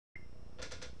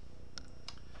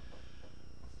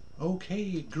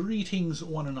Okay, greetings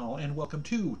one and all, and welcome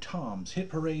to Tom's Hit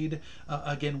Parade.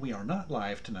 Again, we are not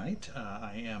live tonight.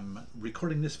 I am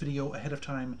recording this video ahead of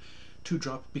time to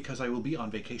drop because I will be on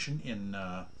vacation in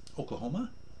Oklahoma,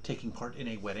 taking part in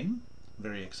a wedding.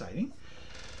 Very exciting.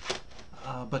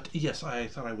 But yes, I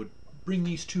thought I would bring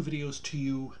these two videos to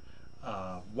you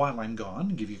while I'm gone,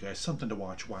 give you guys something to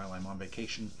watch while I'm on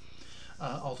vacation.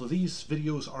 Although these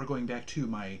videos are going back to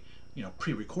my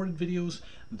pre-recorded videos,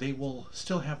 they will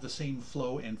still have the same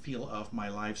flow and feel of my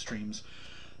live streams.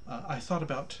 I thought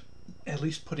about at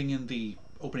least putting in the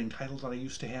opening title that I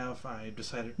used to have. I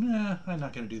decided, nah, I'm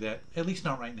not going to do that, at least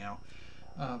not right now.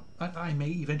 I may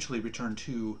eventually return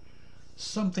to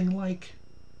something like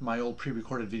my old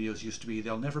pre-recorded videos used to be.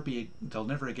 They'll never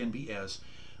again be as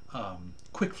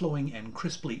quick-flowing and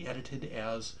crisply edited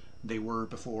as they were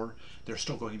before. They're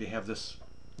still going to have this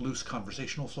loose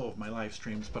conversational flow of my live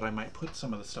streams, but I might put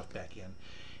some of the stuff back in.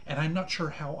 And I'm not sure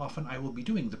how often I will be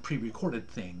doing the pre-recorded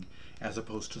thing as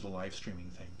opposed to the live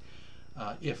streaming thing.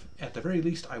 If at the very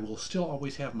least I will still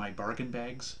always have my bargain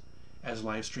bags as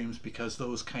live streams, because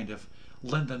those kind of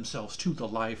lend themselves to the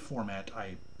live format.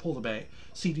 I pull the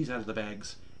CDs out of the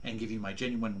bags and give you my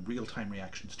genuine real-time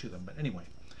reactions to them. But anyway,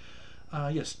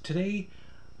 yes, today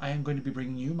I am going to be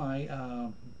bringing you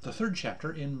my the third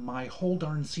chapter in my whole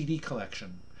darn CD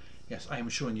collection. Yes, I am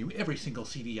showing you every single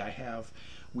CD I have.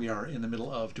 We are in the middle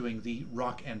of doing the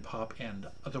rock and pop and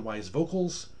otherwise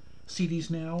vocals CDs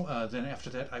now. Then after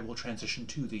that I will transition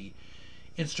to the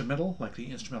instrumental, like the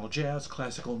instrumental jazz,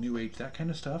 classical, new age, that kind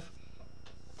of stuff.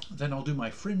 Then I'll do my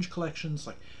fringe collections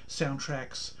like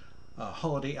soundtracks,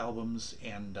 holiday albums,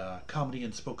 and comedy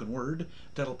and spoken word.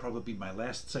 That'll probably be my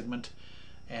last segment.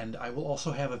 And I will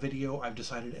also have a video, I've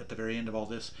decided at the very end of all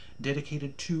this,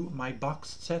 dedicated to my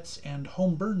box sets and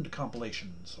home-burned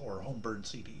compilations, or home-burned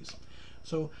CDs.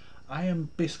 So I am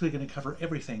basically going to cover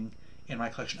everything in my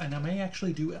collection. And I may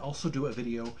actually also do a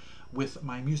video with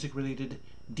my music-related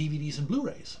DVDs and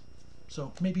Blu-rays.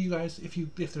 So maybe you guys,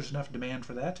 if there's enough demand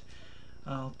for that,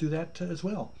 I'll do that as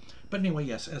well. But anyway,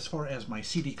 yes, as far as my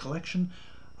CD collection,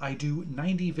 I do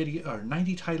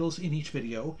 90 titles in each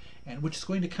video, and which is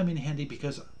going to come in handy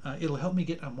because it'll help me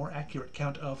get a more accurate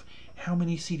count of how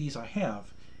many CDs I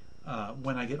have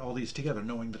when I get all these together,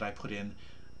 knowing that I put in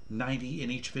 90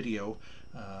 in each video,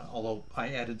 although I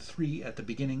added 3 at the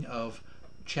beginning of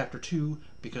Chapter 2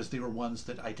 because they were ones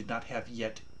that I did not have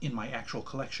yet in my actual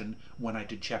collection when I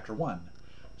did Chapter 1.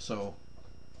 So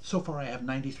far I have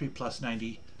 93 plus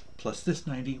 90 plus this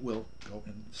 90 will go,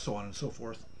 and so on and so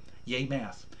forth. Yay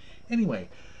math. Anyway,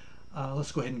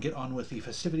 let's go ahead and get on with the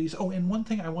festivities. Oh, and one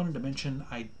thing I wanted to mention,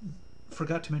 I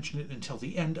forgot to mention it until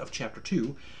the end of Chapter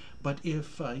 2, but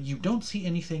if you don't see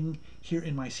anything here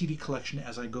in my CD collection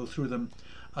as I go through them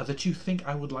that you think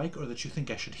I would like or that you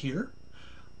think I should hear,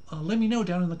 let me know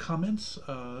down in the comments.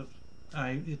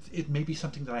 It may be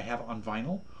something that I have on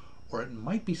vinyl, or it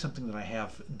might be something that I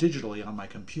have digitally on my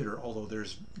computer, although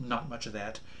there's not much of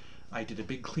that. I did a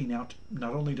big clean out.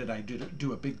 Not only did I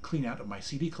do a big clean out of my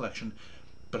CD collection,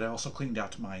 but I also cleaned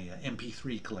out my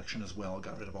MP3 collection as well.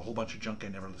 Got rid of a whole bunch of junk I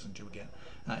never listened to again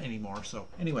anymore. So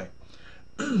anyway,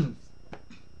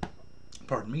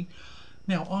 pardon me.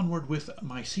 Now onward with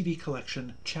my CD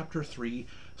collection, Chapter 3,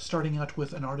 starting out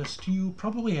with an artist you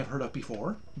probably have heard of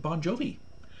before, Bon Jovi.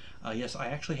 Yes, I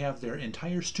actually have their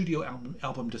entire studio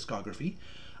album discography.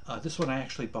 This one I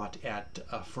actually bought at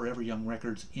Forever Young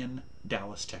Records in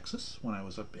Dallas, Texas, when I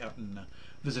was out in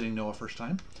visiting Noah first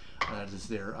time. That is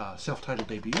their self-titled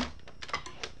debut.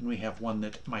 And we have one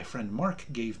that my friend Mark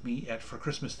gave me for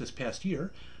Christmas this past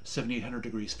year, 7800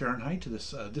 Degrees Fahrenheit.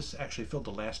 This actually filled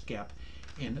the last gap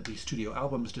in the studio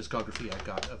albums discography I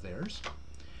got of theirs.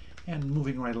 And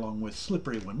moving right along with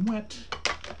Slippery When Wet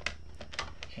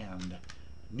and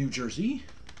New Jersey.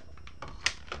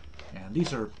 And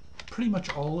these are pretty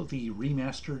much all of the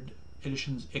remastered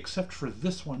editions, except for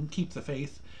this one, Keep the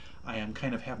Faith. I am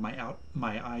kind of have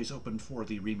my eyes open for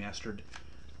the remastered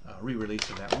re-release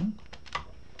of that one.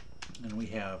 And we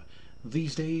have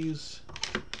These Days,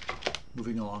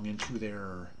 moving along into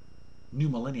their new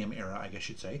millennium era, I guess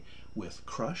you'd say, with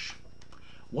Crush.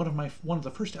 One of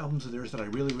the first albums of theirs that I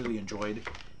really enjoyed,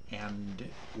 and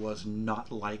was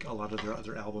not like a lot of their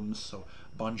other albums. So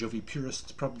Bon Jovi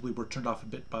purists probably were turned off a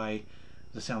bit by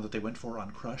the sound that they went for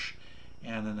on Crush.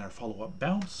 And then their follow-up,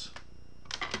 Bounce.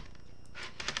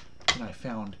 And I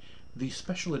found the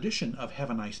special edition of Have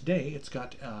a Nice Day. It's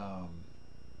got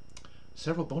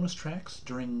several bonus tracks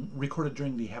recorded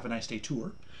during the Have a Nice Day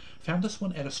tour. Found this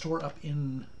one at a store up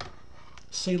in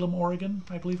Salem, Oregon,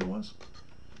 I believe it was.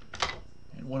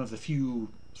 And one of the few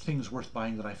things worth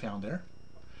buying that I found there.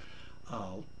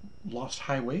 Lost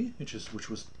Highway, which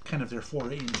was kind of their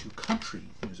foray into country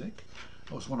music.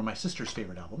 That was one of my sister's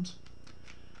favorite albums.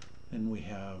 Then we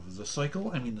have The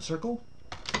Circle, and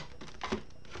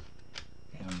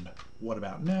What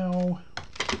About Now?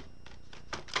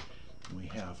 We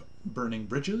have Burning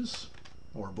Bridges,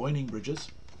 or Boining Bridges.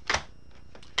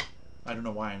 I don't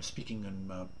know why I'm speaking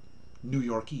in New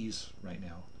Yorkese right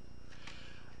now.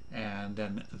 And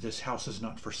then This House Is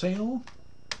Not For Sale.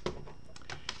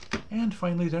 And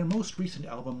finally, their most recent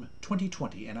album,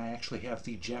 2020, and I actually have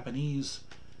the Japanese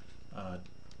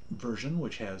version,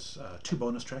 which has 2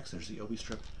 bonus tracks. There's the Obi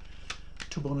strip.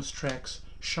 2 bonus tracks,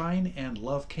 Shine and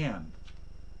Love Can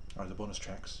are the bonus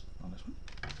tracks on this one.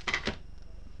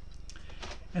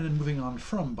 And then moving on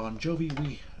from Bon Jovi,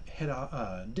 we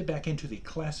dip back into the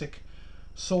classic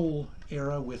soul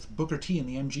era with Booker T and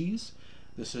the MGs.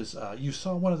 This is, you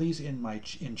saw one of these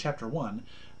in chapter 1,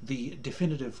 the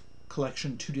definitive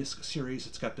collection 2-disc series.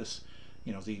 It's got this,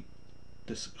 you know,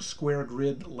 this square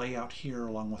grid layout here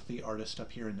along with the artist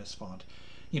up here in this font.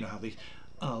 You know how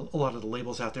a lot of the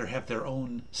labels out there have their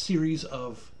own series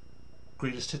of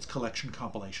greatest hits collection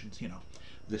compilations. You know,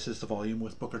 this is the volume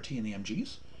with Booker T and the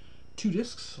MGs. 2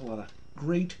 discs, a lot of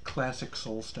great classic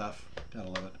soul stuff. Gotta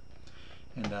love it.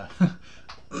 And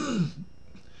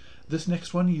this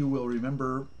next one you will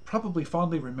remember, probably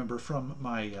fondly remember from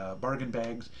my bargain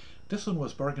bags. This one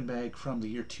was bargain bag from the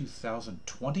year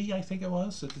 2020, I think it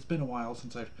was. It's been a while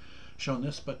since I've shown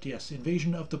this, but yes,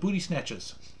 Invasion of the Booty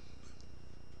Snatches.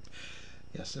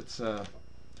 Yes, it's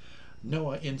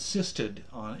Noah insisted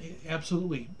on,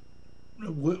 absolutely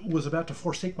was about to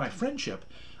forsake my friendship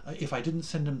if I didn't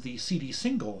send him the CD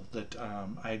single that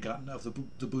I had gotten of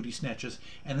the Booty Snatches,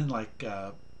 and then like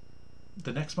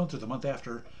the next month or the month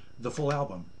after, the full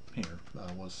album here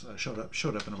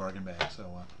showed up in a bargain bag.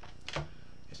 So,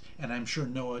 yes. And I'm sure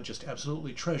Noah just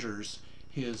absolutely treasures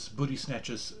his Booty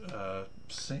Snatches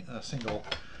single.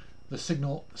 The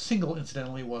single,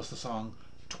 incidentally, was the song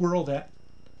 "Twirl That."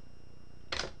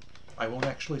 I won't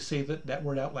actually say that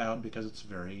word out loud because it's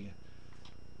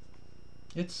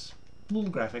a little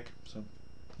graphic, so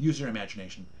use your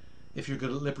imagination. If you're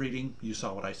good at lip reading, you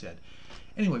saw what I said.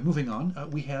 Anyway, moving on,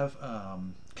 we have,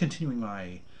 continuing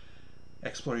my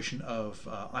exploration of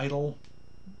Idol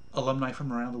alumni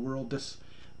from around the world. This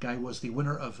guy was the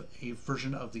winner of a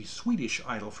version of the Swedish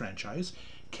Idol franchise,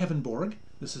 Kevin Borg.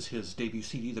 This is his debut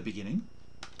CD, The Beginning.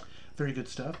 Very good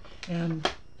stuff. And,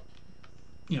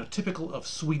 you know, typical of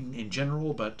Sweden in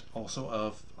general, but also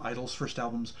of Idol's first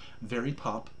albums, very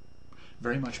pop.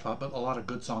 Very much pop, but a lot of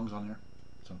good songs on there.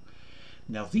 So,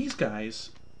 now these guys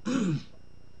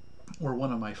were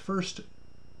one of my first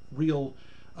real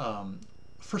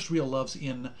loves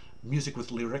in music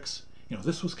with lyrics. You know,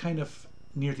 this was kind of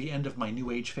near the end of my New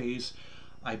Age phase.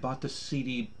 I bought this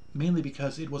CD mainly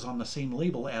because it was on the same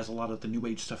label as a lot of the New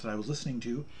Age stuff that I was listening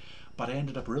to, but I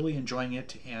ended up really enjoying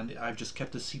it, and I've just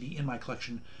kept this CD in my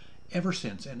collection ever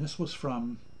since. And this was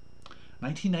from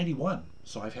 1991,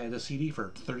 so I've had this CD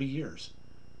for 30 years.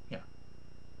 Yeah,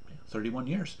 31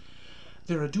 years.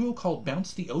 They're a duo called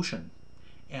Bounce the Ocean,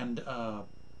 and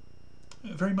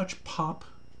very much pop.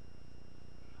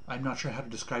 I'm not sure how to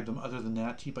describe them other than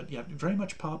that, but yeah, very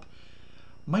much pop.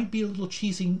 Might be a little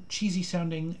cheesy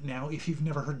sounding now. If you've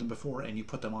never heard them before and you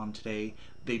put them on today,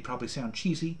 they'd probably sound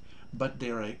cheesy, but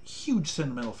they're a huge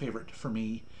sentimental favorite for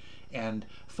me. And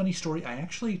funny story, I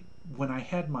actually, when I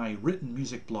had my written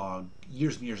music blog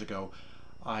years and years ago,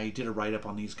 I did a write-up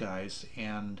on these guys,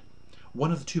 and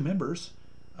one of the 2 members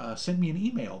sent me an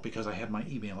email, because I had my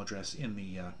email address in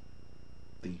the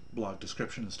blog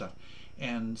description and stuff,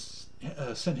 and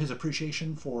sent his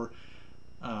appreciation for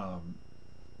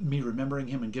me remembering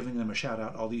him and giving them a shout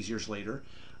out all these years later.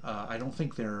 I don't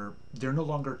think they're no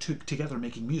longer together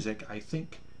making music. I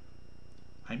think,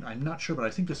 I'm not sure, but I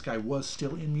think this guy was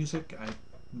still in music. I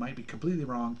might be completely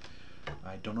wrong.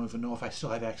 I don't even know if I still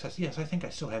have access. Yes, I think I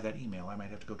still have that email. I might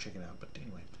have to go check it out. But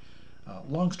anyway,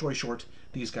 long story short,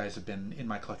 these guys have been in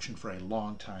my collection for a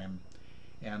long time,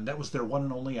 and that was their one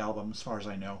and only album as far as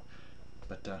I know.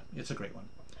 But it's a great one.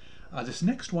 This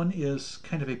next one is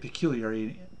kind of a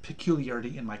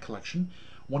peculiarity in my collection.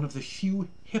 One of the few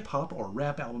hip-hop or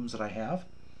rap albums that I have.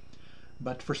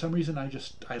 But for some reason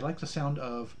I like the sound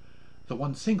of the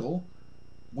one single,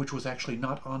 which was actually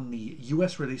not on the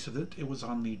US release of it. It was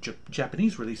on the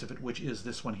Japanese release of it, which is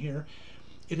this one here.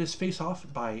 It is Face Off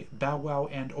by Bow Wow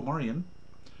and Omarion.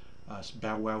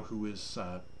 Bow Wow, who is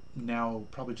now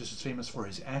probably just as famous for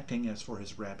his acting as for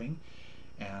his rapping,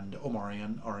 and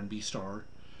Omarion, R&B star.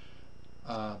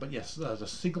 But yes, the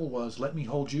single was Let Me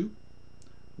Hold You,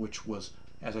 which was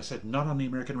As I said, not on the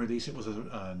American release. It was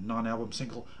a non-album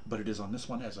single, but it is on this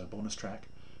one as a bonus track.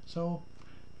 So,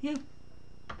 yeah.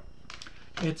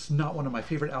 It's not one of my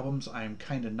favorite albums. I'm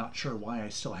kind of not sure why I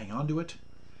still hang on to it.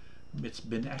 It's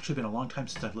actually been a long time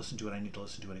since I've listened to it. I need to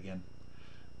listen to it again.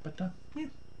 But, yeah,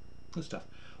 good stuff.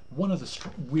 One of the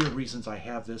weird reasons I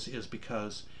have this is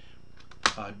because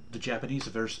the Japanese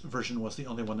version was the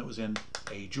only one that was in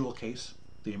a jewel case.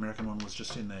 The American one was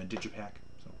just in the digipack.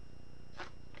 So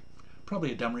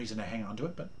probably a dumb reason to hang on to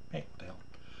it, but hey, what the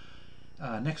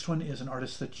hell. Next one is an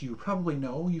artist that you probably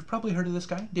know. You've probably heard of this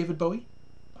guy, David Bowie.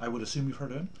 I would assume you've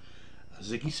heard of him.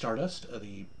 Ziggy Stardust,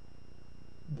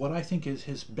 what I think is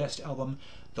his best album,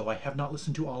 though I have not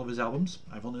listened to all of his albums.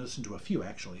 I've only listened to a few,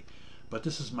 actually. But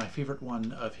this is my favorite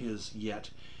one of his yet.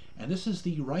 And this is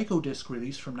the Ryko disc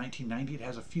release from 1990. It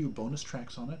has a few bonus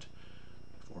tracks on it.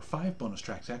 Or 5 bonus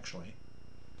tracks, actually.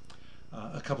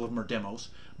 A couple of them are demos.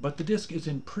 But the disc is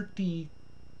in pretty,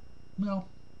 well,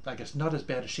 I guess not as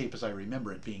bad a shape as I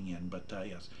remember it being in. But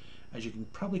yes, as you can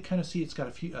probably kind of see, it's got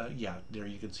a few, yeah, there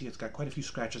you can see it's got quite a few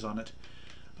scratches on it.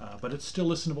 But it's still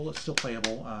listenable, it's still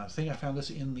playable. I think I found this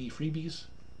in the freebies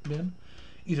bin.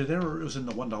 Either there or it was in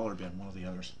the $1 bin, one of the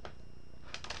others.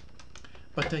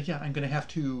 But yeah, I'm going to have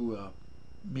to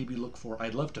maybe look for,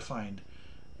 I'd love to find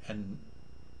a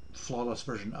flawless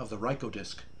version of the Ryko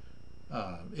disc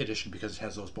edition because it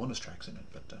has those bonus tracks in it.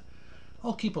 But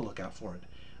I'll keep a lookout for it.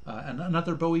 And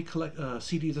another Bowie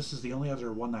CD, this is the only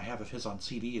other one I have of his on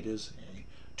CD. It is a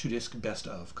 2-disc best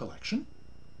of collection.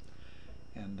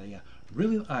 And yeah,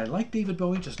 really, I like David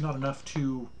Bowie, just not enough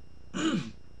to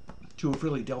to have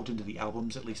really delved into the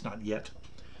albums, at least not yet.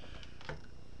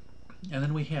 And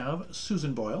then we have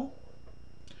Susan Boyle.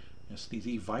 Yes,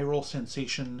 the viral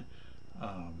sensation,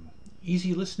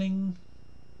 easy listening,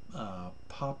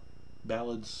 pop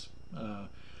ballads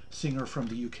singer from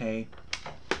the UK.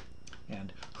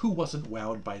 And who wasn't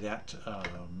wowed by that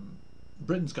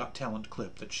Britain's Got Talent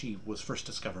clip that she was first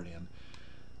discovered in?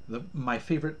 My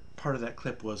favorite part of that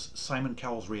clip was Simon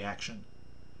Cowell's reaction.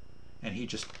 And he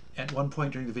just, at one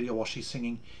point during the video while she's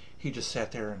singing, he just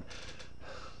sat there and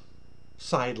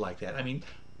sighed like that. I mean,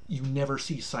 you never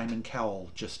see Simon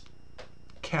Cowell just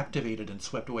captivated and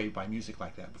swept away by music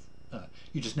like that.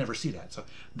 You just never see that. So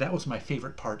that was my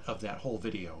favorite part of that whole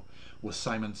video, was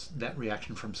that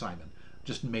reaction from Simon.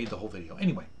 Just made the whole video.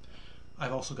 Anyway,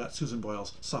 I've also got Susan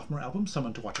Boyle's sophomore album,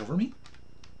 Someone to Watch Over Me.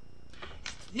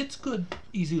 It's good,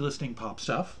 easy listening pop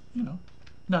stuff, you know.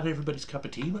 Not everybody's cup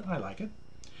of tea, but I like it.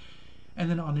 And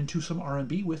then on into some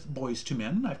R&B with Boys to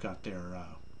Men. I've got their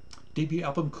debut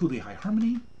album, Coolie High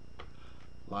Harmony.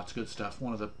 Lots of good stuff.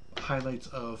 One of the highlights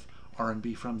of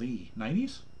R&B from the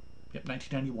 90s. Yep,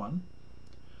 1991.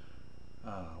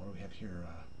 What do we have here?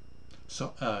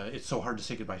 It's So Hard to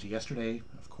Say Goodbye to Yesterday,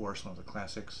 of course, one of the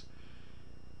classics.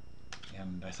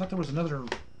 And I thought there was another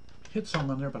hit song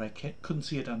on there, but I couldn't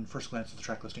see it on first glance at the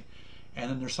track listing.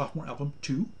 And then their sophomore album,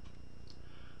 2.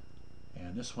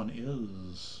 And this one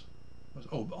is,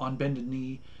 On Bended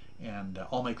Knee, and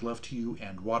I'll Make Love to You,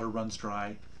 and Water Runs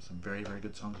Dry. Some very, very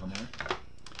good songs on there.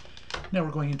 Now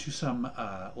we're going into some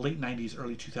late 90s,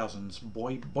 early 2000s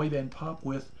boy band pop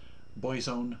with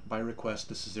Boyzone by Request.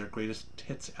 This is their greatest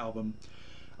hits album.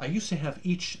 I used to have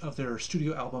each of their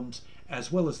studio albums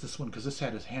as well as this one, because this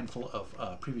had a handful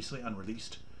of previously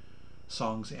unreleased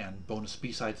songs and bonus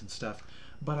B-sides and stuff,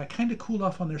 but I kind of cooled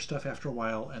off on their stuff after a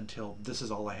while until this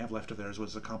is all I have left of theirs,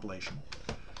 was a compilation.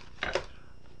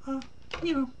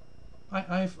 You know,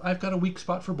 I've got a weak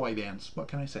spot for boy bands, what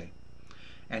can I say?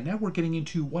 And now we're getting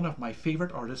into one of my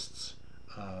favorite artists,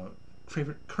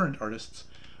 favorite current artists,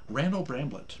 Randall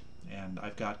Bramblett. And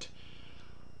I've got,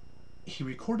 he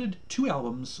recorded 2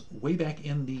 albums way back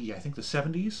in the, I think the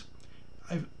 70s.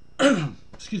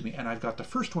 Excuse me, and I've got the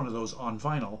first one of those on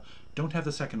vinyl, don't have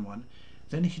the second one.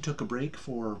 Then he took a break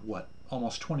for, what,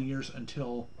 almost 20 years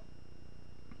until,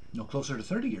 no, closer to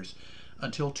 30 years,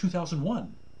 until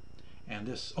 2001. And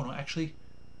this, oh no, actually,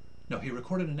 no, he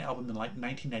recorded an album in like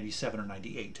 1997 or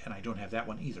 98, and I don't have that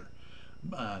one either.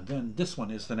 Then this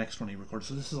one is the next one he recorded,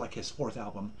 so this is like his 4th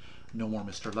album, No More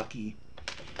Mr. Lucky.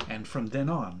 And from then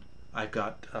on, I've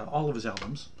got all of his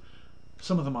albums,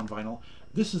 some of them on vinyl.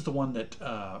 This is the one that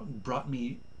brought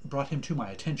him to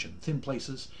my attention, Thin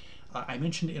Places. I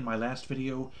mentioned in my last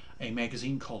video a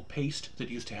magazine called Paste that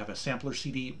used to have a sampler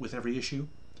CD with every issue.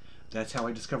 That's how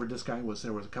I discovered this guy, was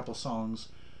there was a couple songs,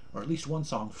 or at least one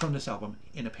song from this album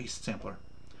in a Paste sampler.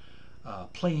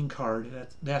 Playing Card,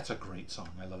 that's a great song.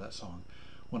 I love that song.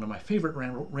 One of my favorite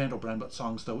Randall Bramblett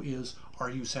songs, though, is Are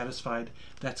You Satisfied?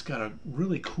 That's got a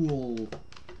really cool,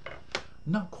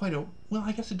 not quite a, well,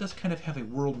 I guess it does kind of have a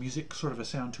world music sort of a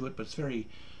sound to it, but it's very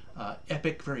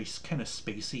epic, very kind of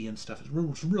spacey and stuff. It's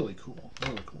really cool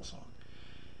song.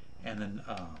 And then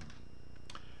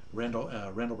Randall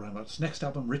Bramblett's next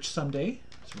album, Rich Someday.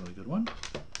 It's a really good one.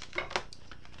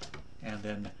 And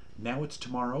then Now It's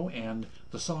Tomorrow, and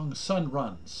the song Sun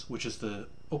Runs, which is the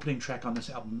opening track on this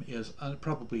album, is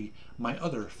probably my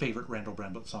other favorite Randall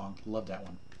Bramblett song. Love that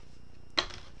one.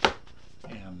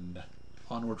 And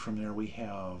onward from there we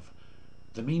have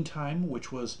The Meantime,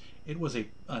 which was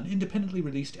an independently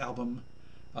released album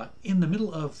in the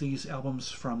middle of these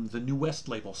albums from the New West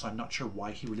label, so I'm not sure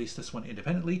why he released this one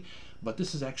independently, but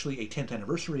this is actually a 10th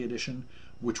anniversary edition,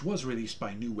 which was released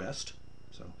by New West.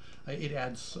 So it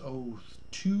adds,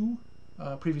 two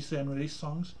previously unreleased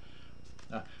songs.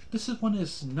 This one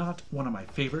is not one of my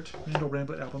favorite Randall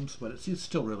Bramblett albums, but it's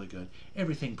still really good.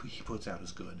 Everything he puts out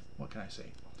is good. What can I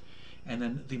say? And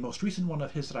then the most recent one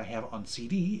of his that I have on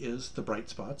CD is The Bright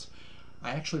Spots.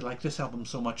 I actually like this album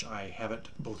so much I have it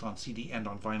both on CD and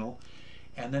on vinyl.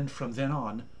 And then from then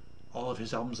on, all of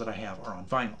his albums that I have are on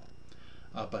vinyl.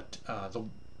 But the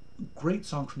great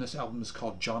song from this album is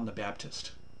called John the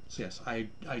Baptist. So yes, I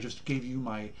just gave you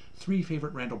my 3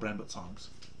 favorite Randall Bramblett songs.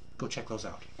 Go check those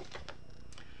out.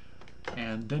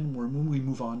 And then we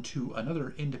move on to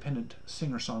another independent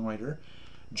singer-songwriter,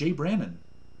 Jay Brannan.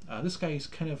 This guy is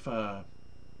kind of,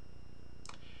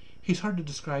 he's hard to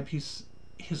describe.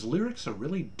 His lyrics are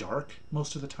really dark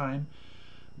most of the time,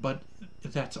 but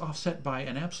that's offset by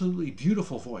an absolutely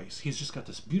beautiful voice. He's just got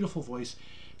this beautiful voice,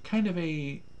 kind of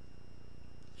an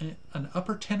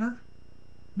upper tenor,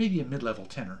 maybe a mid-level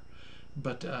tenor.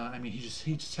 But I mean, he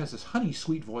just has this honey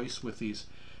sweet voice with these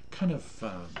kind of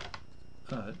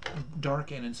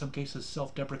dark and in some cases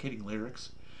self-deprecating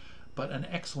lyrics. But an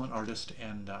excellent artist,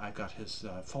 and I've got his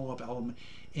follow-up album,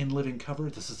 In Living Cover.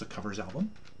 This is a covers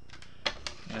album.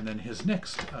 And then his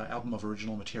next album of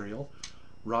original material,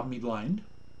 Rob Me Blind.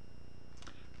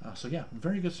 So yeah,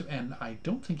 very good stuff. And I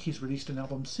don't think he's released an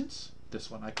album since this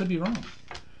one. I could be wrong.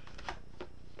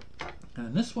 And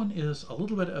then this one is a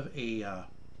little bit of a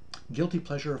guilty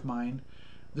pleasure of mine.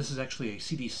 This is actually a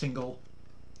CD single.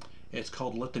 It's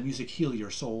called Let the Music Heal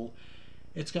Your Soul.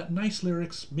 It's got nice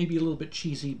lyrics, maybe a little bit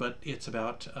cheesy, but it's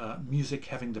about music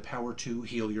having the power to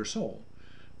heal your soul,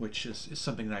 which is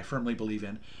something that I firmly believe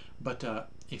in. But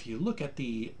if you look at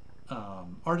the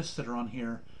artists that are on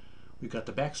here, we've got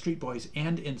the Backstreet Boys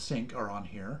and NSYNC are on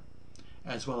here,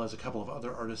 as well as a couple of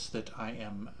other artists that I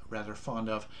am rather fond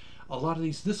of. A lot of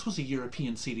these, this was a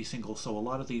European CD single, so a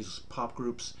lot of these pop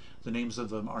groups, the names of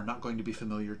them are not going to be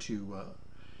familiar to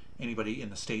anybody in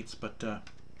the States, but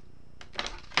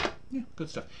yeah, good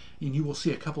stuff. And you will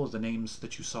see a couple of the names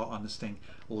that you saw on this thing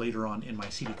later on in my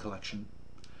CD collection.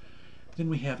 Then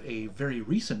we have a very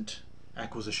recent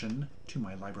acquisition to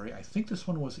my library. I think this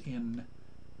one was in...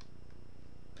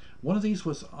 One of these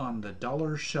was on the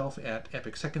dollar shelf at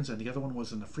Epic Seconds, and the other one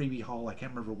was in the freebie haul. I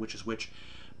can't remember which is which.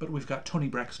 But we've got Toni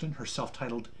Braxton, her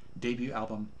self-titled debut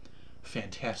album.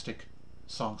 Fantastic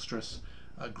songstress,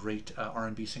 a great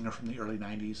R&B singer from the early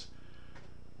 90s.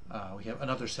 We have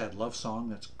Another Sad Love Song,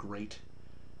 that's great.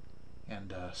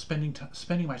 And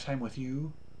Spending My Time With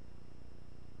You.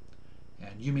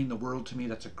 And You Mean the World to Me,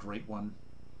 that's a great one.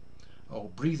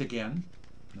 Oh, Breathe Again,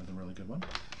 another really good one.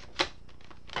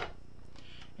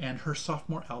 And her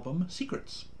sophomore album,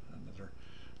 Secrets. Another,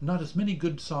 not as many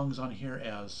good songs on here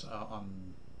as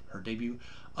on her debut.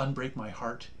 Unbreak My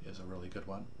Heart is a really good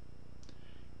one.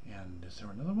 And is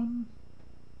there another one?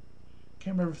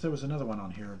 Can't remember if there was another one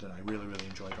on here that I really, really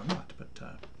enjoyed or not,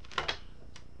 but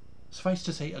suffice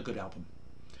to say, a good album.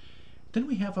 Then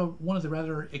we have one of the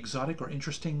rather exotic or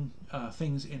interesting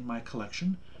things in my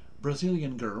collection,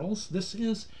 Brazilian Girls. This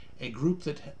is a group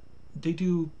that they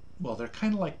do, well, they're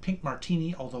kind of like Pink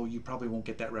Martini, although you probably won't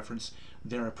get that reference.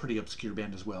 They're a pretty obscure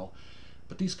band as well.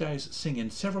 But these guys sing in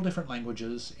several different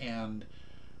languages, and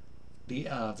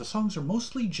the songs are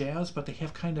mostly jazz, but they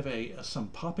have kind of some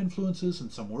pop influences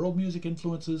and some world music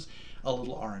influences, a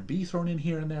little R&B thrown in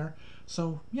here and there.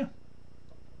 So yeah,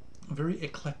 a very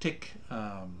eclectic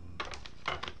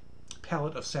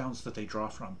palette of sounds that they draw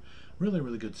from. Really,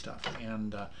 really good stuff.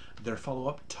 And their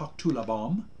follow-up, Talk to La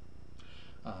Bombe.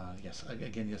 Yes,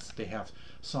 again, yes, they have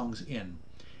songs in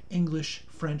English,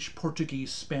 French,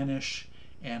 Portuguese, Spanish,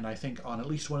 and I think on at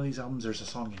least one of these albums there's a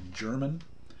song in German.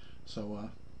 So,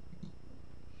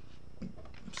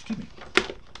 excuse me.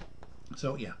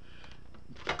 So yeah,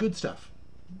 good stuff.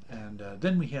 And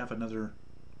then we have another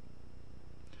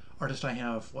artist I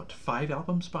have, 5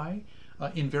 albums by,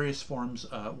 in various forms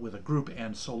with a group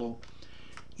and solo.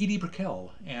 Edie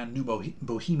Brickell and New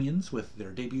Bohemians with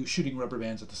their debut, Shooting Rubber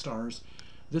Bands at the Stars.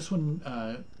 This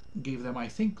one gave them, I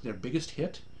think, their biggest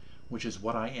hit, which is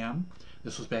What I Am.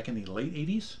 This was back in the late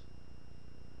 80s,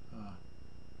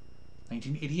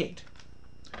 1988.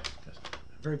 Yes,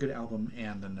 a very good album.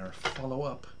 And then their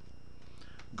follow-up,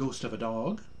 Ghost of a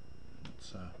Dog.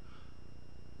 It's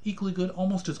equally good,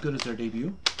 almost as good as their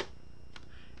debut.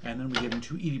 And then we get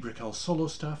into Edie Brickell's solo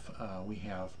stuff. We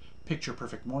have Picture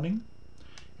Perfect Morning.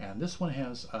 And this one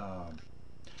has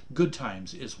Good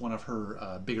Times is one of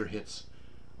her bigger hits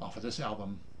off of this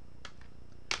album.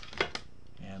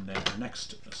 And then her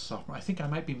next sophomore, I think I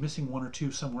might be missing one or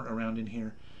two somewhere around in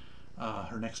here.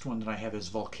 Her next one that I have is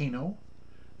Volcano.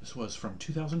 This was from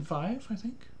 2005, I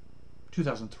think?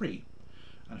 2003.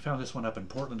 And I found this one up in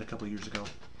Portland a couple of years ago.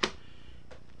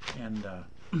 And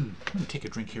let me take a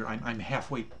drink here. I'm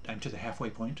to the halfway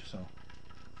point, so.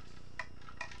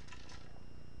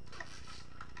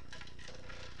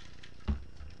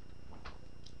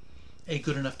 A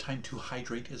good enough time to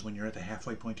hydrate is when you're at the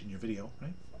halfway point in your video,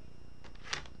 right?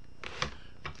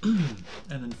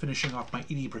 And then finishing off my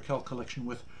Edie Brickell collection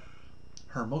with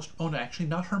her most, oh no, actually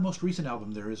not her most recent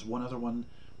album. There is one other one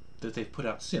that they've put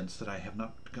out since that I have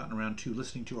not gotten around to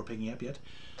listening to or picking up yet.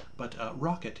 But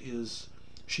Rocket is,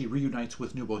 she reunites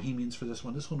with New Bohemians for this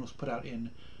one. This one was put out in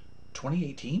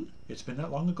 2018. It's been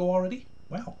that long ago already?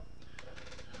 Wow.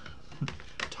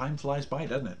 Time flies by,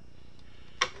 doesn't it?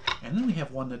 And then we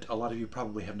have one that a lot of you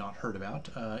probably have not heard about.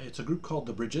 It's a group called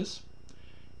The Bridges,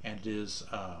 and it is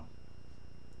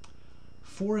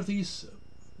 4 of these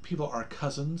people are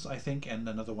cousins, I think, and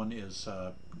another one is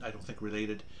I don't think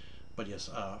related, but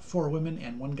yes, 4 women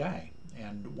and 1 guy,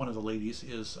 and one of the ladies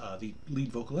is the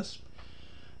lead vocalist.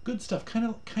 Good stuff,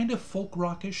 kind of folk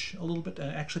rockish a little bit,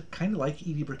 actually kind of like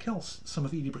Edie Brickell's, some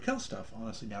of Edie Brickell's stuff,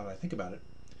 honestly, now that I think about it.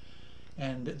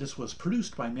 And this was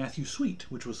produced by Matthew Sweet,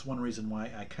 which was one reason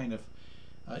why I kind of,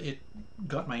 it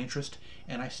got my interest.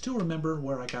 And I still remember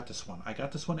where I got this one. I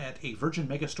got this one at a Virgin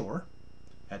Megastore.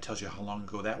 That tells you how long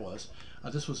ago that was.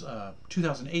 This was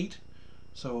 2008,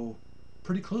 so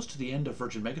pretty close to the end of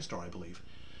Virgin Megastore, I believe.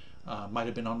 Might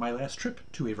have been on my last trip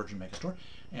to a Virgin Megastore.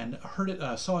 And heard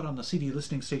it, saw it on the CD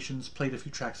listening stations, played a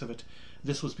few tracks of it.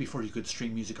 This was before you could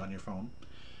stream music on your phone.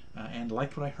 And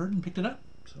liked what I heard and picked it up.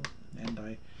 So,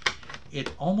 and it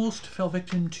almost fell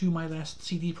victim to my last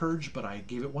CD purge, but I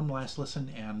gave it one last listen,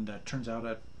 and turns out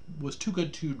it was too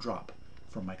good to drop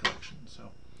from my collection.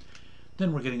 So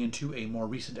then we're getting into a more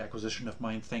recent acquisition of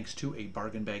mine, thanks to a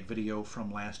bargain bag video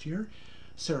from last year.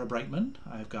 Sarah Brightman.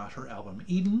 I've got her album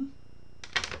Eden,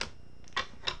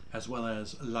 as well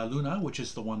as La Luna, which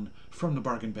is the one from the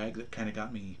bargain bag that kind of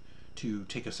got me to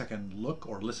take a second look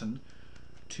or listen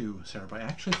to Sarah Brightman.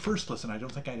 Actually, first listen. I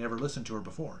don't think I'd ever listened to her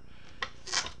before.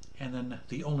 And then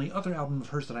the only other album of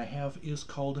hers that I have is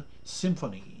called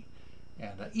Symphony.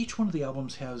 And each one of the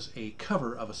albums has a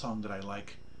cover of a song that I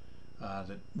like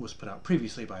that was put out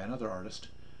previously by another artist.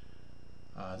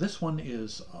 This one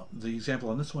is, the example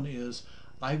on this one is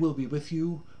I Will Be With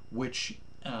You, which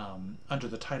under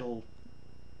the title,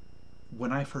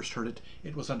 when I first heard it,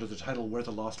 it was under the title Where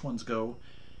the Lost Ones Go.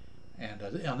 And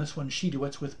on this one, she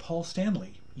duets with Paul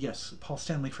Stanley. Yes, Paul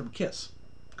Stanley from Kiss.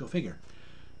 Go figure.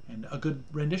 And a good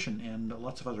rendition, and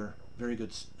lots of other very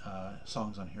good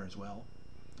songs on here as well.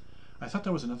 I thought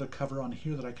there was another cover on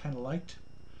here that I kind of liked.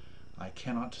 I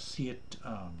cannot see it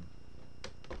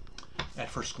at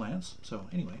first glance. So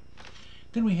anyway,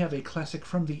 then we have a classic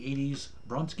from the 80s,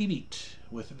 Bronski Beat,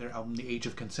 with their album The Age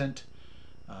of Consent.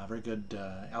 Very good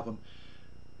album.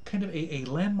 Kind of a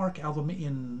landmark album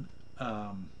in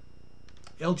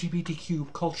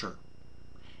LGBTQ culture.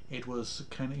 It was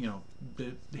kind of, you know,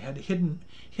 they had hidden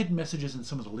messages in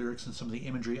some of the lyrics and some of the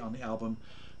imagery on the album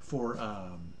for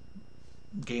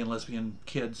gay and lesbian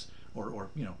kids, or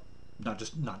you know, not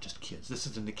just kids. This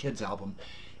isn't the kids album.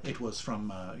 It was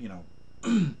from you know,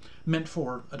 meant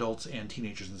for adults and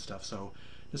teenagers and stuff. So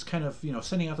just kind of, you know,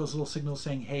 sending out those little signals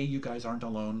saying, hey, you guys aren't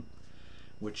alone,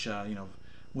 which you know,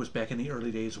 was back in the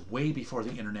early days, way before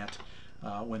the internet,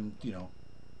 when, you know,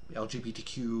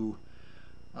 LGBTQ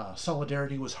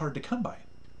solidarity was hard to come by.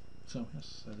 So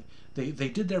yes, they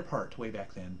did their part way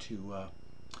back then to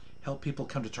help people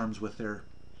come to terms with their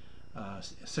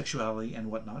sexuality and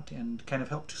whatnot, and kind of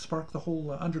help to spark the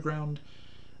whole underground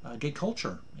gay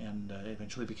culture, and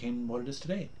eventually became what it is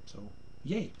today. So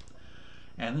yay.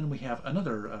 And then we have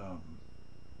another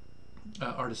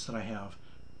artist that I have.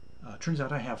 Turns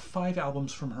out I have 5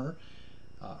 albums from her,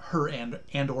 her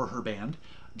and/or her band,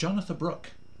 Jonatha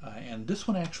Brooke. And this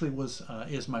one actually was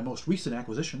is my most recent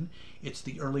acquisition. It's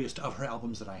the earliest of her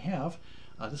albums that I have.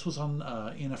 This was on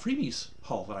in a freebies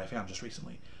haul that I found just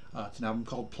recently. It's an album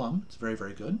called Plum. It's very,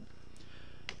 very good.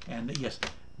 And yes,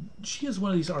 she is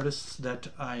one of these artists that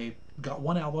I got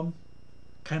one album,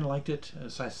 kind of liked it,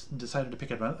 so I decided to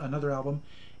pick up another album,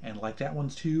 and liked that one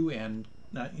too, and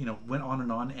you know, went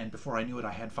on, and before I knew it,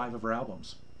 I had 5 of her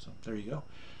albums. So there you go.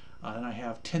 And I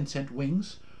have 10 Cent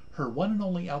Wings, her one and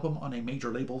only album on a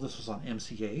major label. This was on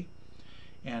MCA,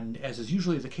 and as is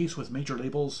usually the case with major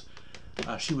labels,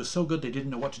 she was so good they didn't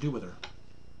know what to do with her,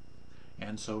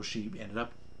 and so she ended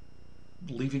up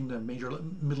leaving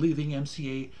leaving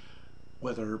MCA.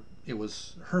 Whether it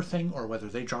was her thing or whether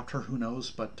they dropped her, who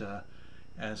knows, but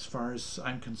as far as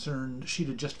I'm concerned, she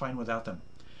did just fine without them.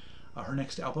 Her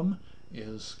next album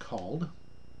is called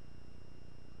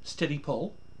Steady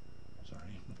Pull.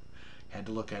 Sorry, had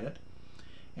to look at it.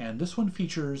 And this one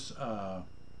features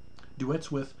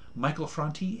duets with Michael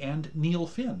Franti and Neil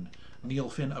Finn.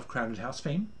 Neil Finn of Crowded House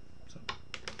fame.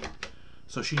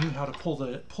 So she knew how to pull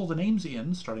the names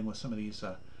in, starting with some of these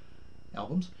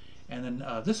albums. And then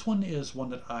this one is the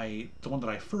one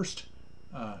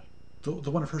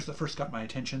of hers that first got my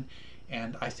attention,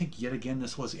 and I think yet again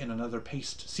this was in another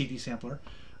paste CD sampler,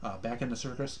 Back in the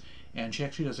Circus, and she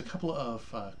actually does a couple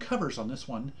of covers on this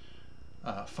one,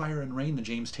 Fire and Rain, the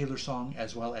James Taylor song,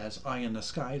 as well as Eye in the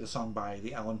Sky, the song by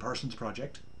the Alan Parsons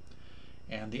Project,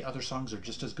 and the other songs are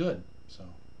just as good. So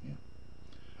yeah.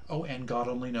 Oh, and God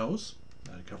Only Knows,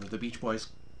 I covered the Beach Boys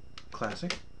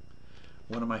classic.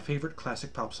 One of my favorite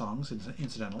classic pop songs,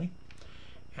 incidentally.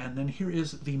 And then here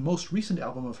is the most recent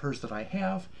album of hers that I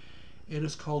have. It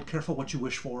is called Careful What You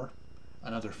Wish For.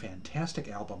 Another fantastic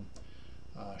album.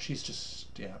 She's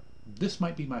just, yeah, this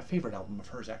might be my favorite album of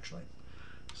hers, actually.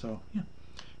 So, yeah.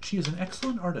 She is an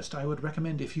excellent artist. I would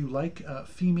recommend, if you like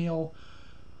female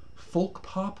folk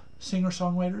pop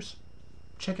singer-songwriters,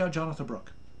 check out Jonatha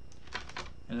Brooke.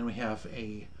 And then we have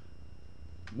a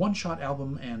one-shot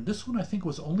album, and this one I think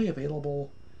was only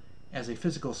available as a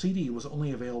physical CD, was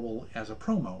only available as a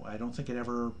promo. I don't think it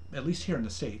ever, at least here in the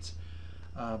States.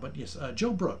 But yes,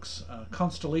 Joe Brooks,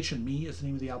 Constellation Me is the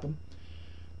name of the album.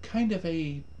 Kind of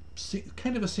a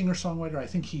singer-songwriter. I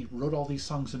think he wrote all these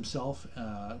songs himself,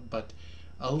 but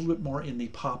a little bit more in the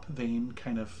pop vein,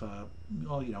 kind of,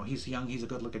 well, you know, he's young, he's a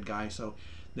good-looking guy, so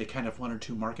they kind of wanted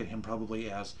to market him probably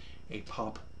as a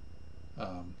pop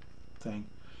thing.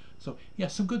 So yeah,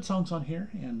 some good songs on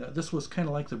here, and this was kind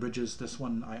of like the Bridges. This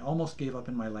one I almost gave up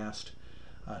in my last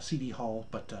CD haul,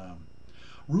 but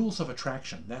Rules of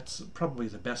Attraction, that's probably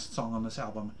the best song on this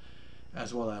album,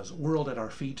 as well as World at Our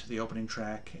Feet, the opening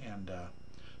track, and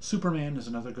Superman is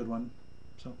another good one.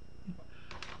 So yeah,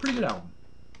 pretty good album.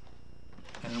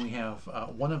 And then we have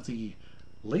one of the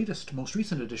latest, most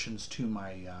recent additions to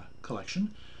my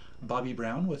collection, Bobby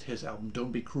Brown with his album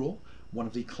Don't Be Cruel, one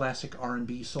of the classic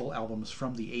R&B soul albums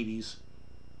from the 80s.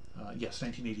 Yes,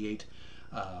 1988.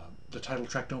 The title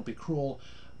track Don't Be Cruel,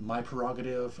 My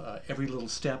Prerogative, Every Little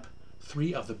Step,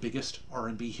 3 of the biggest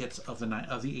R&B hits of the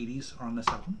 80s are on this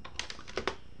album.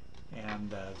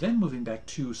 And then moving back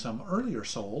to some earlier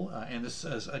soul, and this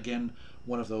is again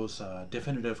one of those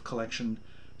definitive collection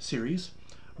series,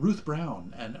 Ruth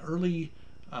Brown, an early,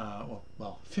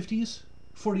 50s,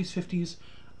 40s,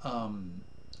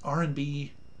 50s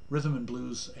R&B, rhythm and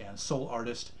blues and soul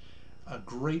artist, a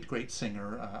great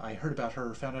singer. I heard about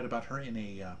her, found out about her in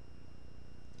a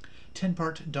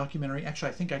 10-part documentary. Actually,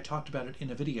 I think I talked about it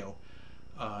in a video,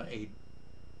 the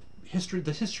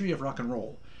history of rock and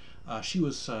roll. She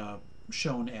was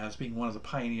shown as being one of the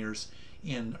pioneers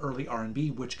in early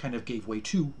R&B, which kind of gave way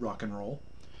to rock and roll.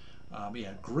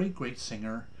 Yeah, great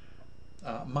singer.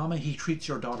 Mama, He Treats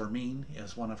Your Daughter Mean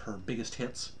is one of her biggest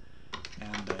hits,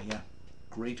 and yeah,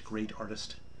 great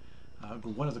artist.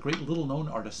 One of the great little-known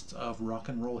artists of rock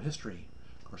and roll history.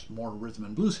 Of course, more rhythm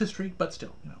and blues history, but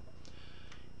still, you know.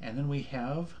 And then we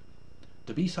have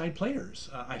the B-side players.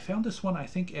 I found this one, I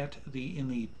think, in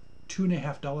the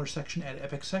 $2.50 section at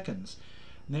Epic Seconds.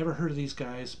 Never heard of these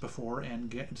guys before,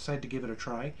 and decided to give it a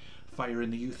try. Fire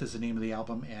in the Youth is the name of the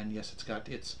album, and yes,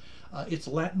 it's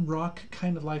Latin rock,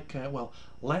 kind of like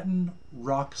Latin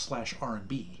rock /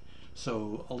 R&B.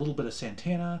 So a little bit of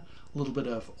Santana, a little bit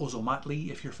of Ozomatli,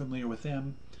 if you're familiar with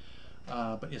them.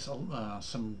 But it's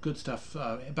some good stuff.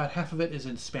 About half of it is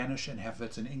in Spanish and half of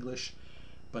it's in English.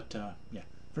 But yeah,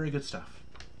 very good stuff.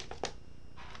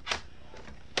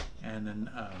 And then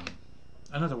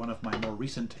another one of my more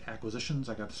recent acquisitions,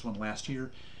 I got this one last year,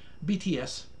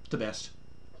 BTS, the best.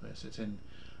 It's in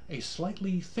a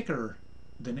slightly thicker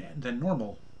than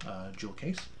normal jewel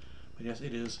case. But yes,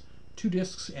 it is 2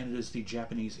 discs, and it is the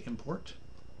Japanese import.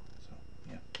 So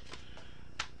yeah,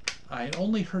 I had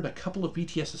only heard a couple of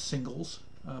BTS's singles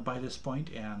by this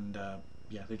point, and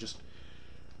yeah, they just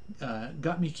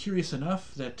got me curious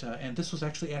enough that, and this was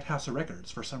actually at House of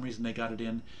Records. For some reason they got it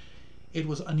in. It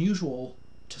was unusual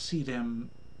to see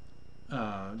them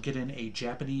get in a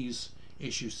Japanese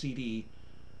issue CD,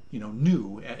 you know,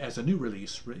 new as a new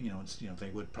release, you know, they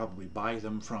would probably buy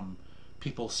them from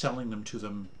people selling them to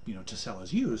them, you know, to sell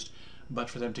as used. But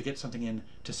for them to get something in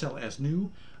to sell as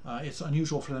new, it's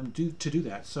unusual for them to do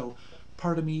that. So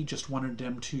part of me just wanted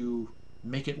them to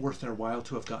make it worth their while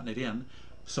to have gotten it in,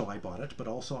 so I bought it. But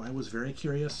also I was very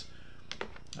curious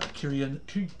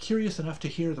enough to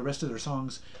hear the rest of their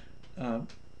songs,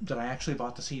 that I actually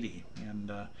bought the CD.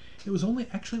 And it was only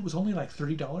like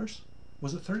 $30.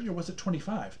 Was it 30 or was it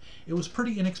 25? It was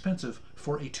pretty inexpensive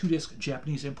for a 2-disc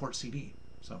Japanese import CD.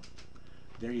 So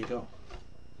there you go.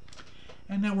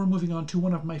 And now we're moving on to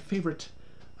one of my favorite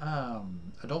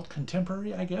adult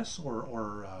contemporary, I guess,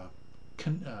 or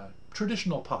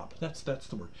traditional pop. That's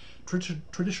the word.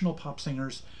 Traditional pop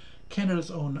singers.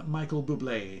 Canada's own Michael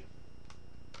Bublé.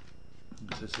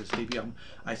 This is his debut album.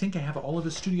 I think I have all of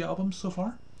his studio albums so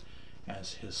far,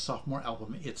 as his sophomore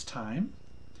album, It's Time.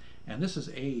 And this is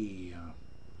a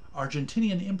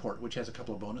Argentinian import, which has a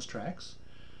couple of bonus tracks.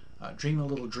 Dream a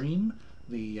Little Dream,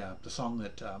 the song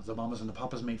that the Mamas and the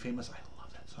Papas made famous. I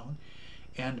love that song.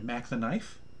 And Mac the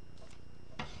Knife.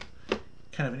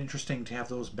 Kind of interesting to have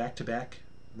those back to back,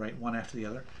 right, one after the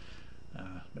other.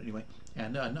 But anyway,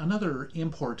 and another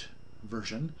import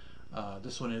version.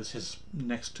 This one is his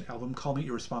next album, Call Me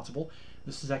Irresponsible.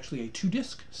 This is actually a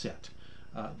 2-disc set,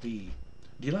 the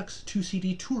Deluxe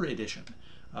 2-CD Tour Edition.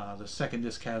 The second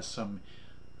disc has some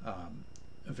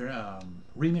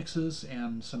remixes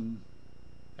and some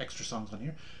extra songs on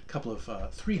here. A couple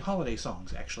of 3 holiday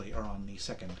songs actually are on the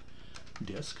second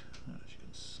disc. As you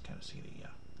can kind of see the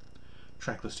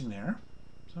track listing there.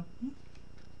 So,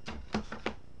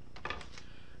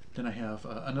 then I have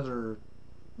another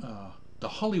the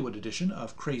Hollywood edition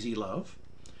of Crazy Love,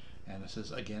 and this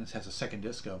is, again, it has a second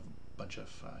disc of a bunch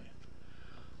of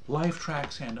live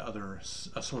tracks and other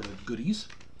assorted goodies.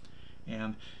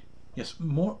 And yes,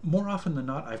 more often than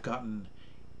not, I've gotten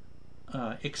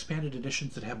expanded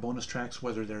editions that have bonus tracks,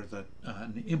 whether they're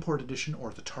an import edition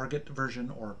or the Target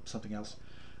version or something else,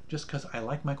 just because I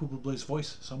like Michael Bublé's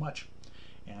voice so much.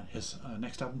 And his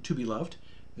next album, To Be Loved,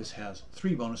 this has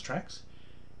 3 bonus tracks,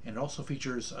 and it also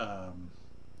features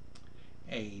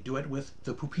a duet with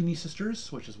the Puppini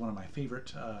Sisters, which is one of my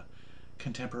favorite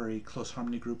contemporary close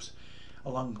harmony groups,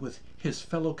 along with his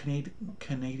fellow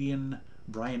Canadian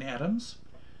Bryan Adams,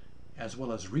 as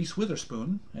well as Reese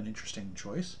Witherspoon, an interesting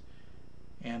choice,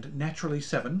 and Naturally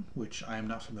 7, which I am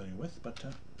not familiar with, but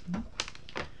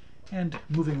and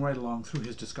moving right along through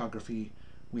his discography,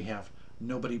 we have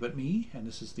Nobody But Me, and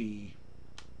this is the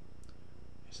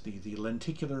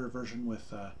lenticular version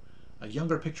with a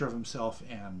younger picture of himself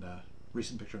and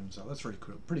recent picture of himself. That's very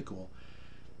cool, pretty cool.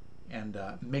 And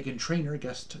Meghan Trainor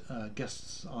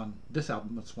guests on this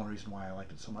album. That's one reason why I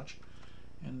liked it so much.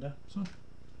 And so,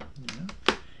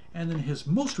 yeah. And then his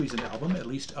most recent album, at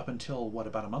least up until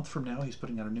about a month from now, he's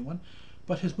putting out a new one.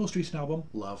 But his most recent album,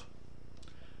 Love.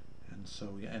 And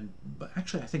so, yeah, but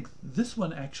actually, I think this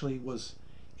one actually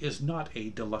is not a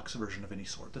deluxe version of any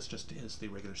sort. This just is the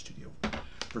regular studio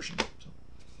version. So.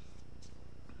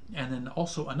 And then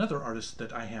also another artist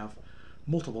that I have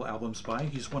multiple albums by.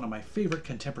 He's one of my favorite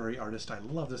contemporary artists. I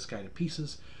love this guy to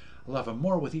pieces. I love him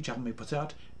more with each album he puts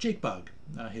out. Jake Bugg,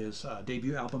 his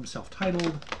debut album,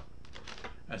 self-titled,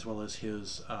 as well as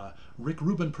his Rick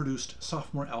Rubin produced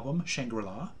sophomore album,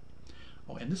 Shangri-La.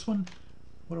 Oh, and this one,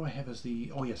 what do I have as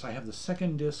the, oh yes, I have the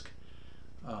second disc.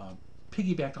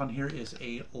 Piggybacked on here is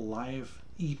a live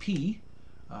EP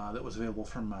that was available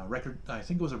from I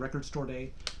think it was a Record Store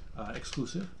Day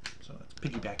exclusive. So that's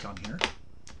piggybacked on here.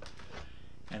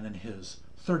 And then his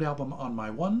third album, On My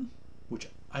One, which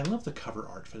I love the cover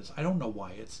art for this. I don't know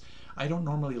why. I don't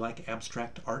normally like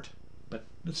abstract art, but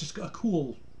it's just a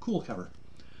cool cover.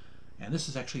 And this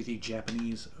is actually the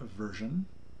Japanese version.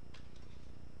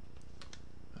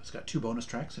 It's got 2 bonus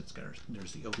tracks.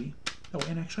 There's the OB. Oh,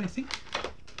 and actually I think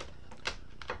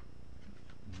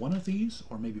one of these,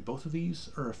 or maybe both of these,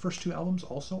 or first 2 albums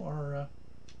also are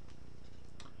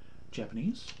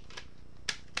Japanese.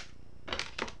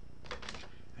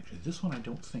 Actually, this one I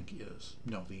don't think is.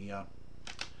 No, the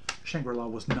Shangri-La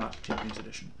was not Japanese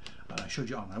edition. I showed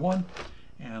you On My One,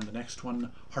 and the next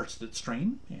one, Hearts That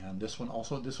Strain, and this one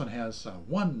also. This one has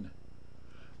one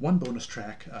bonus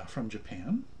track from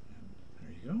Japan. And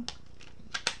there you go.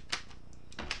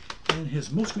 And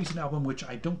his most recent album, which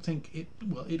I don't think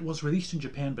it was released in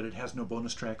Japan, but it has no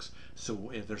bonus tracks,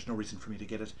 so there's no reason for me to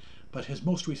get it. But his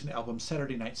most recent album,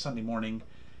 Saturday Night, Sunday Morning,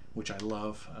 which I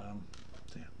love.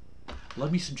 So yeah.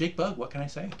 Love me some Jake Bugg, what can I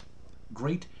say?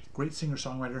 Great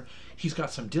singer-songwriter. He's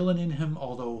got some Dylan in him,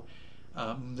 although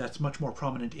that's much more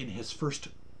prominent in his first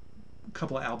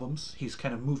couple of albums. He's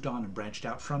kind of moved on and branched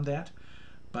out from that,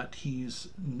 but he's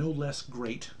no less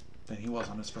great than he was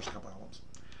on his first couple albums.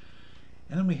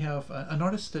 And then we have an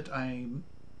artist that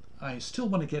I still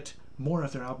want to get more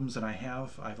of their albums than I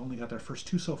have. I've only got their first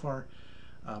two so far,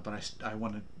 but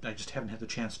I just haven't had the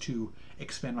chance to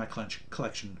expand my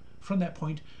collection. From that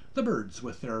point, the Byrds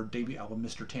with their debut album,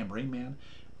 Mr. Tambourine Man.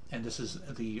 And this is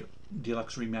the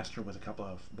deluxe remaster with a couple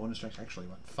of bonus tracks. Actually,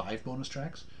 what, 5 bonus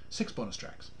tracks? 6 bonus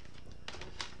tracks.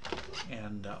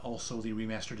 And also the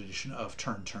remastered edition of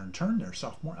Turn, Turn, Turn, their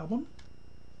sophomore album.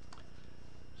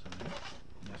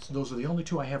 So those are the only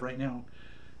 2 I have right now.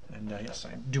 And yes,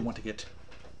 I do want to get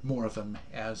more of them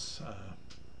as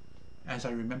I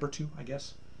remember to, I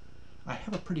guess. I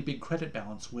have a pretty big credit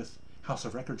balance with House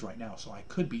of Records right now, so I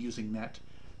could be using that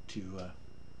to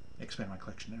expand my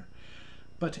collection there.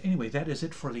 But anyway, that is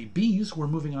it for the B's. We're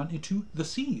moving on into the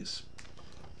C's.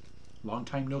 Long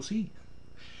time no see.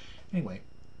 Anyway,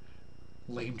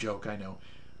 lame joke, I know.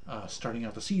 Starting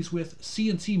out the C's with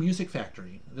C&C Music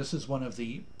Factory. This is one of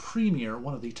the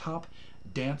top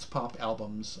dance pop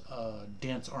albums,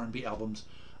 dance R&B albums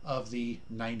of the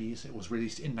 90s. It was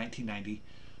released in 1990.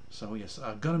 So yes,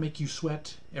 Gonna Make You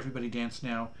Sweat, Everybody Dance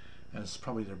Now, is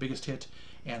probably their biggest hit.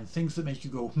 And Things That Make You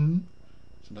Go Hmm,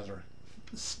 it's another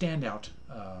standout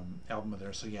album of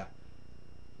theirs. So yeah,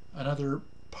 another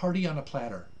party on a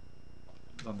platter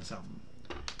on this album.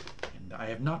 And I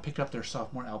have not picked up their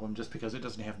sophomore album just because it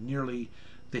doesn't have nearly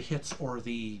the hits or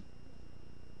the,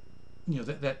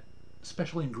 that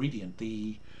special ingredient,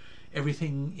 the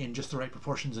everything in just the right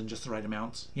proportions and just the right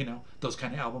amounts, those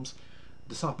kind of albums.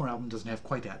 The sophomore album doesn't have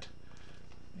quite that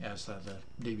as the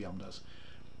debut album does.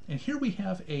 And here we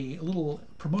have a little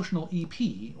promotional EP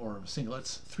or single.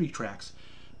 It's 3 tracks,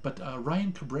 but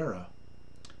Ryan Cabrera,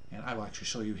 and I will actually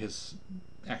show you his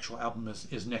actual album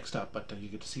is next up, but you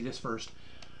get to see this first.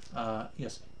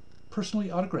 Yes,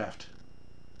 personally autographed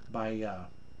by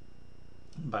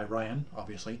Ryan,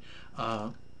 obviously.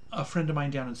 A friend of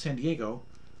mine down in San Diego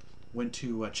went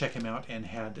to check him out and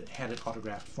had it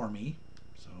autographed for me,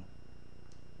 so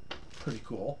pretty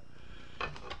cool.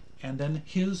 And then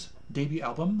his debut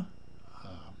album,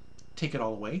 Take It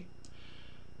All Away.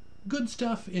 Good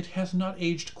stuff. It has not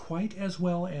aged quite as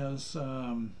well as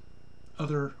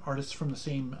other artists from the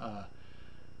same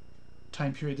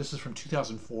time period. This is from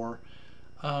 2004.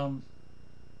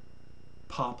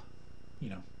 Pop,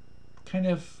 kind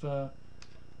of,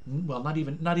 well, not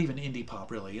even indie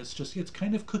pop really. It's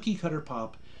kind of cookie cutter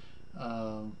pop,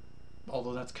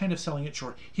 although that's kind of selling it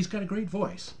short. He's got a great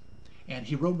voice, and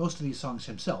he wrote most of these songs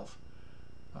himself,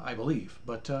 I believe.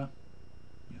 But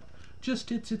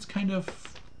it's kind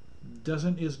of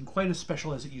isn't quite as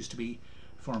special as it used to be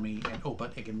for me. And oh,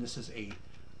 but again, this is a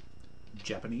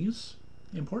Japanese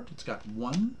import. It's got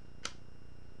 1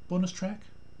 bonus track.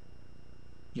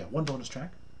 Yeah, 1 bonus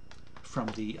track from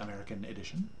the American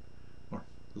edition, or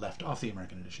left off the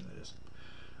American edition, that is.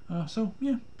 So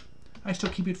yeah, I still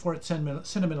keep it for its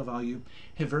sentimental value.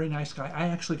 He's a very nice guy. I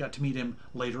actually got to meet him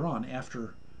later on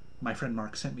after my friend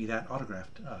Mark sent me that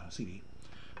autographed CD.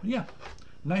 But yeah,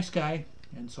 nice guy.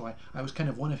 And so I was kind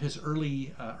of one of his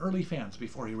early fans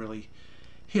before he really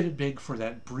hit it big for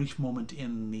that brief moment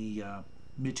in the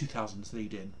mid-2000s that he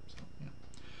did. So, yeah.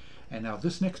 And now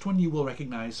this next one you will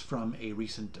recognize from a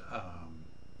recent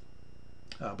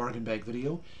Bargain Bag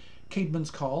video,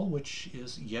 Caedmon's Call, which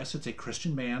is, yes, it's a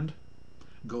Christian band.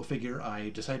 Go figure. I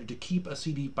decided to keep a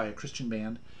CD by a Christian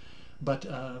band, but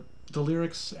the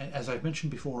lyrics, as I've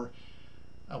mentioned before,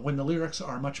 when the lyrics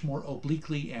are much more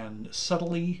obliquely and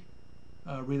subtly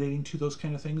relating to those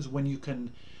kind of things, when you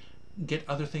can get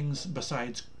other things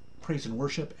besides praise and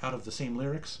worship out of the same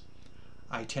lyrics,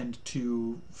 I tend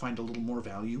to find a little more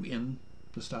value in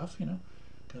the stuff,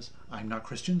 because I'm not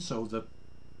Christian, so the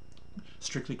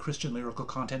strictly Christian lyrical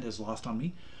content is lost on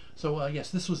me. So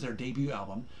yes, this was their debut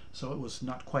album, so it was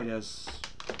not quite as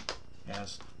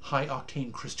high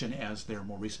octane Christian as their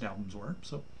more recent albums were.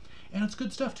 So, and it's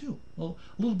good stuff too. Well,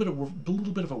 a little bit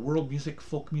of a world music,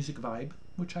 folk music vibe,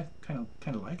 which I kind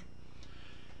of like.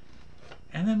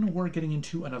 And then we're getting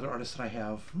into another artist that I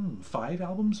have 5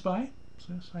 albums by.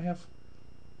 So yes, I have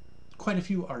quite a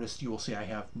few artists. You will see I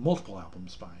have multiple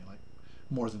albums by, like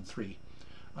more than 3.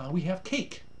 We have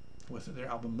Cake with their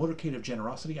album Motorcade of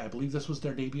Generosity. I believe this was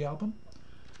their debut album.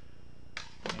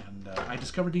 And I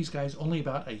discovered these guys only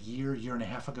about a year and a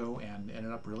half ago and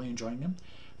ended up really enjoying them.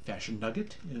 Fashion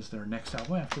Nugget is their next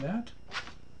album after that.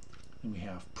 Then we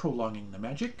have Prolonging the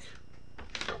Magic.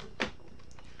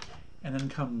 And then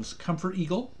comes Comfort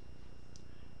Eagle.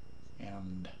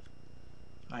 And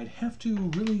I'd have to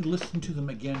really listen to them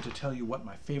again to tell you what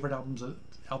my favorite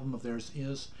album of theirs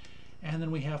is. And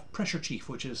then we have Pressure Chief,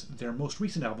 which is their most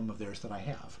recent album of theirs that I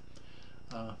have.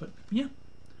 But yeah,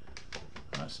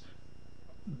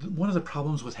 one of the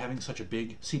problems with having such a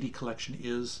big CD collection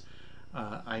is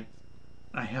I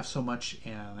have so much,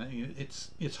 and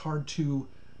it's hard to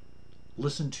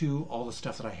listen to all the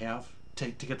stuff that I have,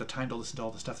 to get the time to listen to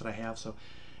all the stuff that I have. So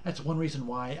that's one reason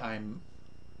why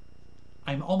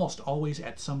I'm almost always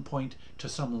at some point, to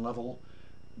some level,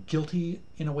 guilty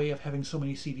in a way of having so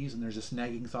many CDs, and there's this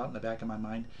nagging thought in the back of my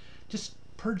mind: just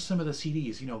purge some of the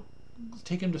CDs,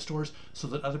 take them to stores so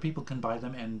that other people can buy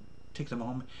them and take them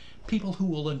home. People who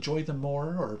will enjoy them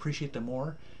more or appreciate them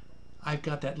more. I've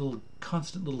got that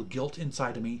constant little guilt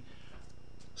inside of me.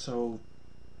 So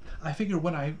I figure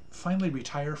when I finally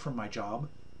retire from my job,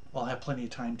 I'll have plenty of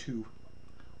time to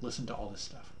listen to all this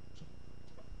stuff. So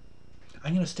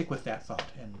I'm going to stick with that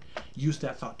thought and use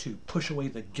that thought to push away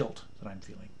the guilt that I'm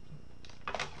feeling.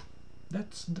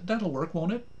 That'll work,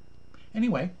 won't it?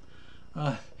 Anyway,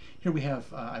 here we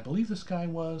have, I believe this guy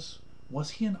was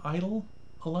he an Idol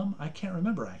alum? I can't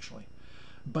remember actually.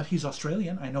 But he's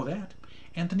Australian, I know that.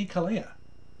 Anthony Kalea.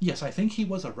 Yes, I think he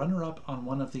was a runner-up on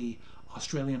one of the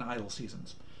Australian Idol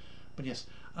seasons. But yes,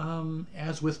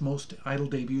 as with most Idol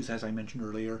debuts, as I mentioned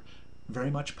earlier,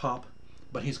 very much pop,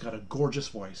 but he's got a gorgeous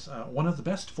voice. One of the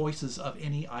best voices of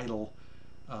any Idol,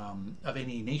 of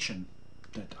any nation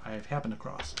that I've happened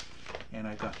across. And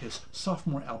I got his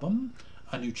sophomore album,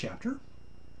 A New Chapter.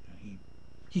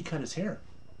 He cut his hair,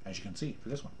 as you can see, for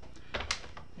this one.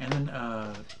 And then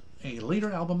a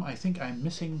later album, I think I'm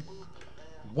missing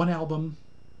one album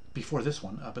before this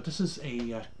one, but this is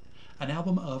an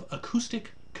album of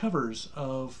acoustic covers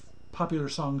of popular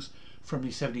songs from the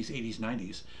 70s, 80s,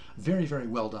 90s. Very, very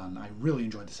well done. I really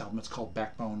enjoyed this album. It's called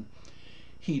Backbone.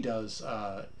 He does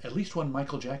at least one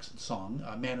Michael Jackson song,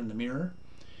 Man in the Mirror.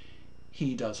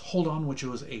 He does Hold On, which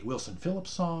was a Wilson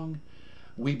Phillips song.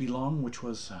 We Belong, which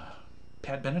was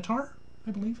Pat Benatar,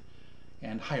 I believe.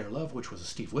 And Higher Love, which was a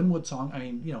Steve Winwood song. I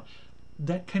mean,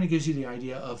 that kind of gives you the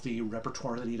idea of the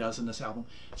repertoire that he does in this album.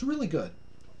 It's really good.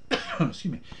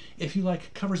 Excuse me. If you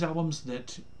like covers albums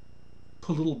that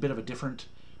put a little bit of a different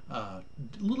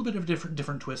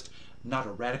twist, not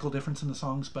a radical difference in the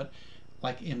songs, but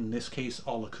like in this case,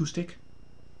 all acoustic,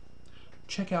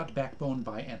 check out Backbone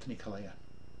by Anthony Kalea.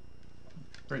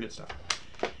 Very good stuff.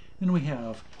 Then we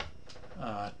have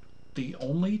the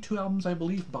only two albums, I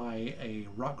believe, by a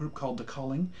rock group called The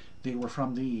Calling. They were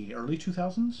from the early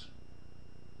 2000s.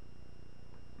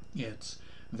 It's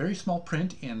very small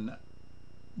print in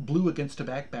blue against a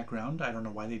background. I don't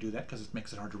know why they do that, because it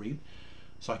makes it hard to read.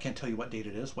 So I can't tell you what date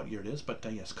it is, what year it is. But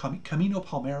yes, Camino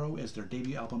Palmero is their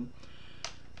debut album.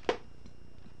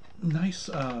 Nice,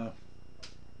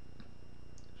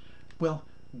 well,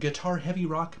 guitar heavy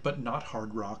rock, but not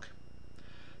hard rock.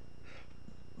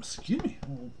 Excuse me, a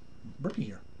little burpee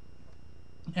here.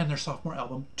 And their sophomore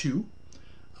album, 2.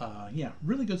 Yeah,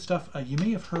 really good stuff. You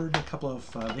may have heard a couple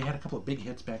of, they had a couple of big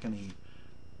hits back in the,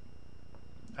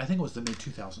 I think it was the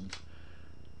mid-2000s.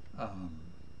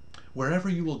 Wherever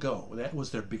You Will Go, that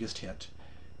was their biggest hit.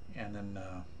 And then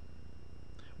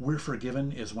We're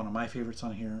Forgiven is one of my favorites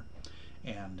on here.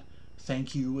 And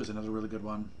Thank You is another really good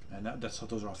one. And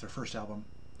those are off their first album.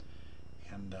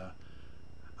 And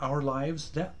Our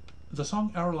Lives, the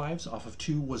song Our Lives off of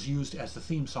 2 was used as the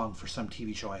theme song for some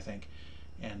TV show, I think.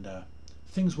 And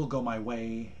Things Will Go My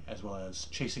Way, as well as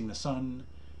Chasing the Sun.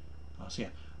 So yeah,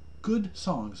 good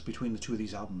songs between the two of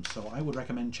these albums. So I would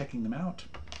recommend checking them out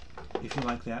if you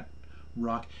like that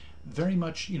rock. Very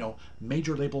much,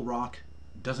 major label rock.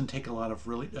 Doesn't take a lot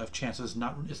of chances.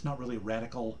 It's not really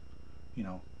radical,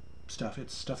 stuff.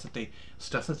 It's stuff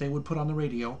that they would put on the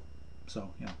radio.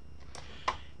 So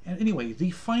And anyway,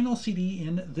 the final CD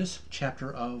in this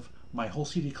chapter of my whole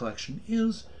CD collection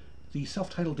is the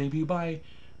self-titled debut by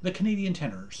the Canadian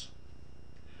Tenors.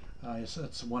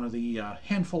 It's one of the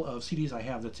handful of CDs I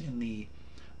have that's in the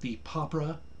pop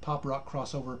rock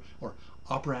crossover, or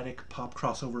operatic pop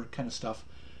crossover kind of stuff.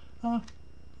 I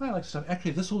like stuff.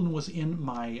 Actually, this one was in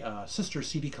my sister's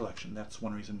CD collection. That's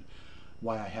one reason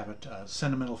why I have it.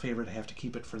 Sentimental favorite. I have to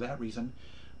keep it for that reason.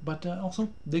 But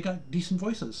also, they got decent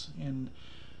voices. And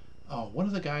one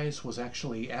of the guys was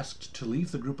actually asked to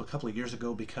leave the group a couple of years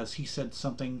ago because he said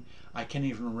something, I can't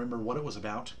even remember what it was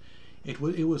about. It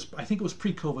was I think it was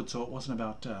pre-COVID, so it wasn't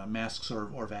about masks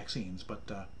or vaccines,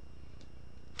 but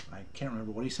I can't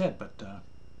remember what he said. But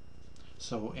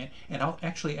so and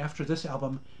actually after this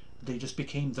album, they just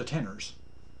became the Tenors.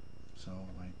 So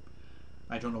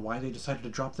I don't know why they decided to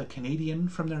drop the Canadian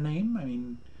from their name. I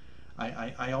mean,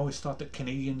 I always thought that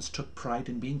Canadians took pride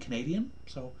in being Canadian.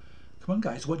 So come on,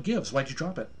 guys, what gives? Why'd you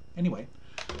drop it? Anyway,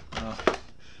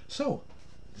 So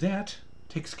that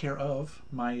takes care of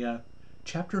my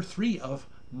chapter 3 of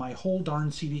my whole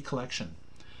darn CD collection.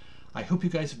 I hope you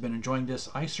guys have been enjoying this.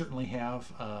 I certainly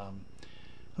have.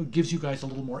 It gives you guys a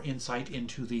little more insight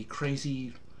into the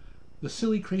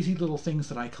silly, crazy little things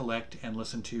that I collect and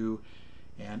listen to.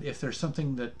 And if there's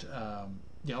something that,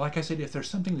 like I said, if there's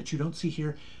something that you don't see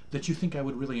here that you think I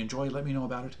would really enjoy, let me know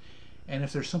about it. And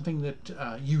if there's something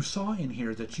that you saw in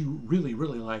here that you really,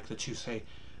 really like, that you say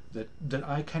that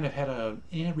I kind of had a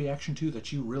reaction to,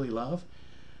 that you really love,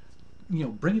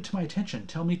 bring it to my attention.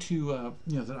 Tell me to,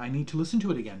 that I need to listen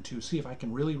to it again to see if I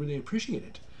can really, really appreciate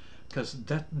it. Because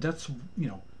that's,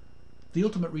 the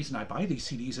ultimate reason I buy these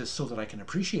CDs is so that I can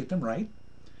appreciate them, right?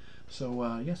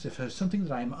 So, yes, if there's something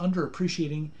that I'm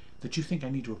underappreciating that you think I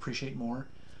need to appreciate more,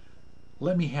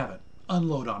 let me have it.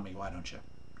 Unload on me, why don't you?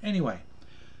 Anyway,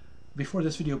 before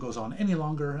this video goes on any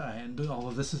longer, and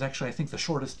although this is actually, I think, the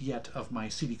shortest yet of my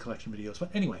CD collection videos, but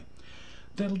anyway,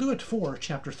 that'll do it for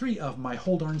Chapter 3 of my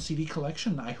whole darn CD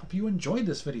collection. I hope you enjoyed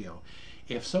this video.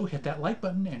 If so, hit that like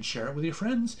button and share it with your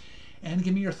friends. And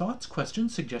give me your thoughts,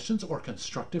 questions, suggestions, or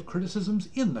constructive criticisms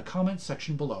in the comments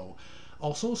section below.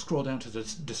 Also, scroll down to the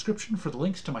description for the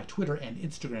links to my Twitter and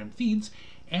Instagram feeds,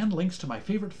 and links to my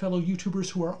favorite fellow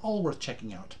YouTubers who are all worth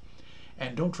checking out.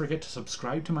 And don't forget to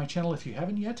subscribe to my channel if you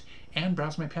haven't yet, and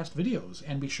browse my past videos,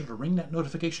 and be sure to ring that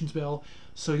notifications bell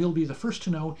so you'll be the first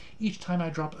to know each time I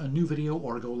drop a new video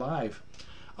or go live.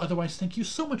 Otherwise, thank you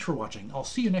so much for watching. I'll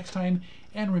see you next time,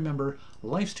 and remember,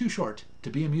 life's too short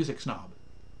to be a music snob.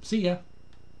 See ya!